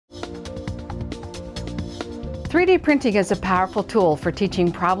3D printing is a powerful tool for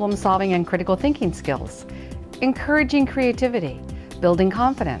teaching problem-solving and critical thinking skills, encouraging creativity, building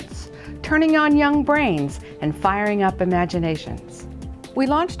confidence, turning on young brains, and firing up imaginations. We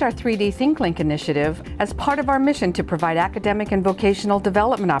launched our 3D ThinkLink initiative as part of our mission to provide academic and vocational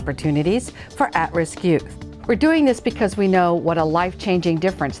development opportunities for at-risk youth. We're doing this because we know what a life-changing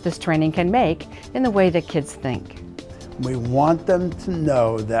difference this training can make in the way that kids think. We want them to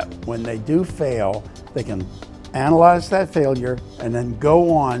know that when they do fail, they can analyze that failure and then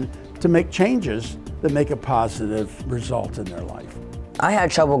go on to make changes that make a positive result in their life. I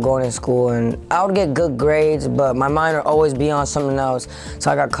had trouble going to school and I would get good grades, but my mind would always be on something else. So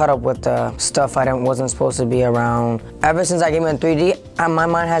I got caught up with the stuff I wasn't supposed to be around. Ever since I came in 3D, my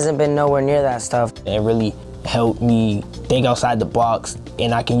mind hasn't been nowhere near that stuff. It really helped me think outside the box,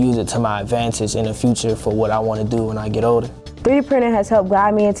 and I can use it to my advantage in the future for what I want to do when I get older. 3D printing has helped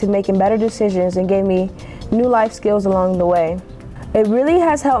guide me into making better decisions and gave me new life skills along the way. It really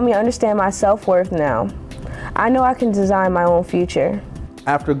has helped me understand my self-worth now. I know I can design my own future.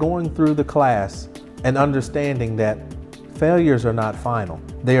 After going through the class and understanding that failures are not final,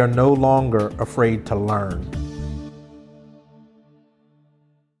 they are no longer afraid to learn.